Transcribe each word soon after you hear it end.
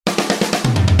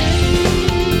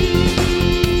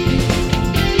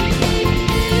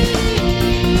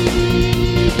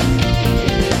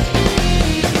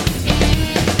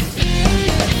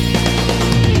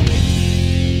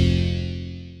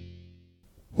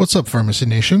What's up, Pharmacy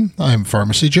Nation? I'm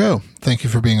Pharmacy Joe. Thank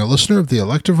you for being a listener of the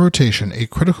Elective Rotation, a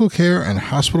critical care and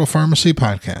hospital pharmacy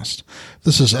podcast.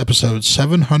 This is episode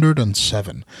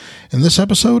 707. In this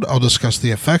episode, I'll discuss the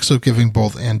effects of giving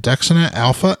both andexanet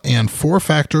alfa and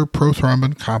 4-factor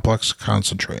prothrombin complex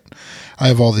concentrate. I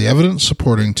have all the evidence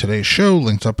supporting today's show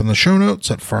linked up in the show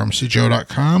notes at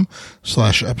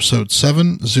pharmacyjoe.com/episode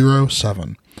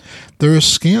 707. There is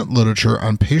scant literature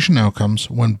on patient outcomes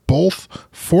when both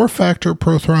 4-factor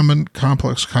prothrombin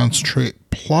complex concentrate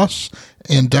plus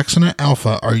andexanet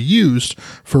alfa are used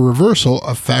for reversal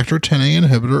of factor Xa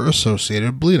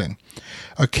inhibitor-associated bleeding.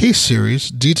 A case series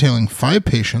detailing 5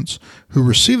 patients who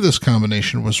received this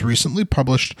combination was recently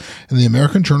published in the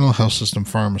American Journal of Health System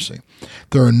Pharmacy.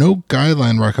 There are no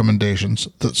guideline recommendations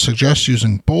that suggest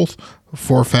using both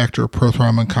 4-factor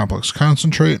prothrombin complex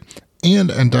concentrate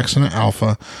and andexanet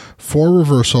alfa for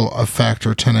reversal of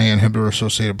factor Xa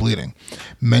inhibitor-associated bleeding.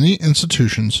 Many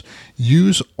institutions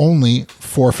use only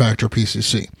 4-factor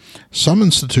PCC. Some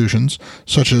institutions,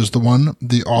 such as the one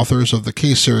the authors of the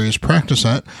case series practice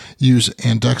at, use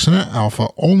andexanet alfa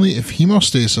only if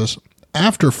hemostasis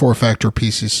after 4-factor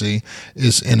PCC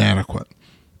is inadequate.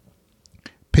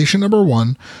 Patient number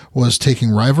 1 was taking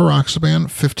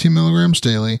rivaroxaban 15 milligrams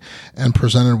daily and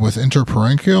presented with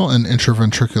interparenchymal and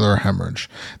intraventricular hemorrhage.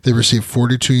 They received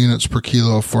 42 units per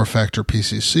kilo of 4-factor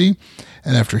PCC,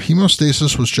 and after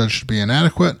hemostasis was judged to be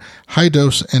inadequate,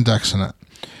 high-dose andexanet.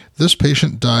 This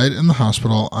patient died in the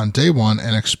hospital on day 1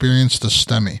 and experienced a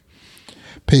STEMI.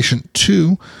 Patient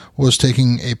 2 was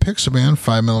taking apixaban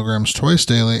 5 milligrams twice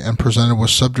daily and presented with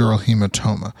subdural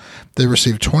hematoma. They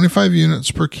received 25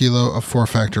 units per kilo of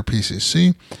 4-factor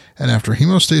PCC, and after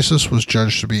hemostasis was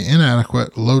judged to be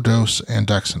inadequate, low-dose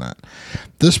andexanet.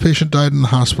 This patient died in the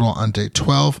hospital on day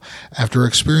 12 after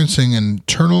experiencing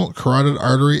internal carotid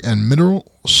artery and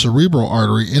middle cerebral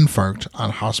artery infarct on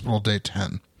hospital day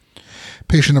 10.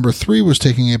 Patient number 3 was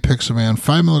taking apixaban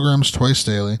 5 milligrams twice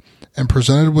daily and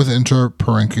presented with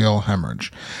interparenchymal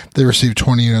hemorrhage. They received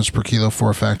 20 units per kilo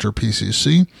 4-factor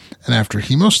PCC, and after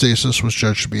hemostasis was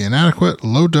judged to be inadequate,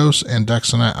 low-dose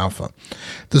andexanet alfa.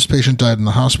 This patient died in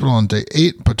the hospital on day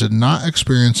 8, but did not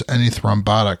experience any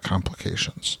thrombotic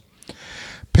complications.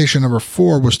 Patient number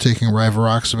 4 was taking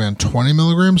rivaroxaban 20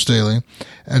 milligrams daily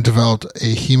and developed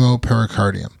a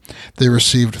hemopericardium. They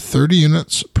received 30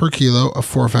 units per kilo of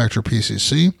 4-factor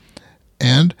PCC,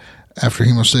 and after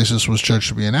hemostasis was judged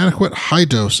to be inadequate,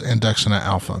 high-dose andexanet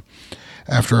alfa.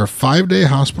 After a 5-day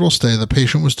hospital stay, the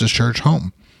patient was discharged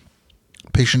home.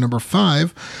 Patient number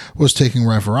 5 was taking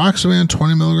rivaroxaban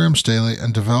 20 milligrams daily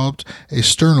and developed a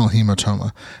sternal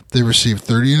hematoma. They received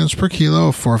 30 units per kilo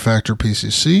of 4-factor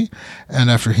PCC,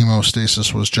 and after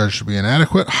hemostasis was judged to be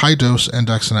inadequate, high-dose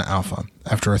andexanet alfa.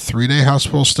 After a 3-day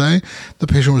hospital stay, the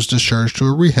patient was discharged to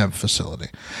a rehab facility.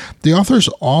 The authors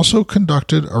also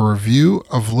conducted a review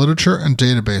of literature and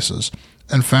databases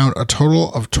and found a total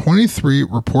of 23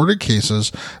 reported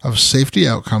cases of safety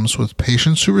outcomes with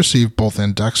patients who received both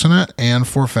andexanet and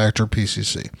 4-factor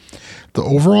PCC. The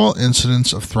overall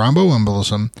incidence of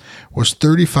thromboembolism was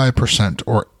 35%,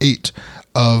 or 8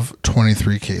 of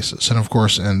 23 cases. And of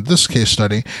course, in this case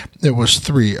study, it was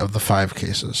 3 of the 5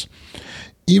 cases.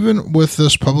 Even with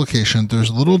this publication,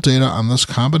 there's little data on this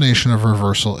combination of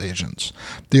reversal agents.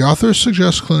 The authors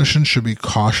suggest clinicians should be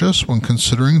cautious when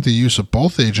considering the use of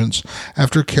both agents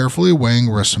after carefully weighing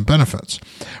risks and benefits.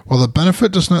 While the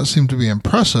benefit does not seem to be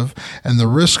impressive and the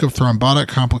risk of thrombotic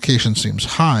complications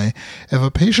seems high, if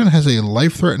a patient has a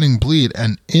life-threatening bleed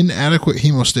and inadequate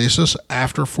hemostasis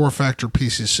after 4-factor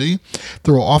PCC,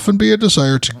 there will often be a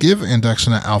desire to give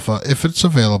andexanet alfa if it's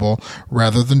available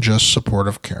rather than just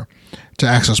supportive care. To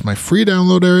access my free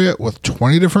download area with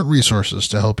 20 different resources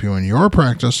to help you in your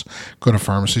practice, go to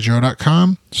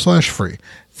pharmacyjoe.com/free.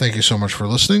 Thank you so much for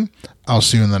listening. I'll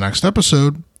see you in the next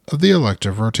episode of the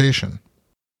Elective Rotation.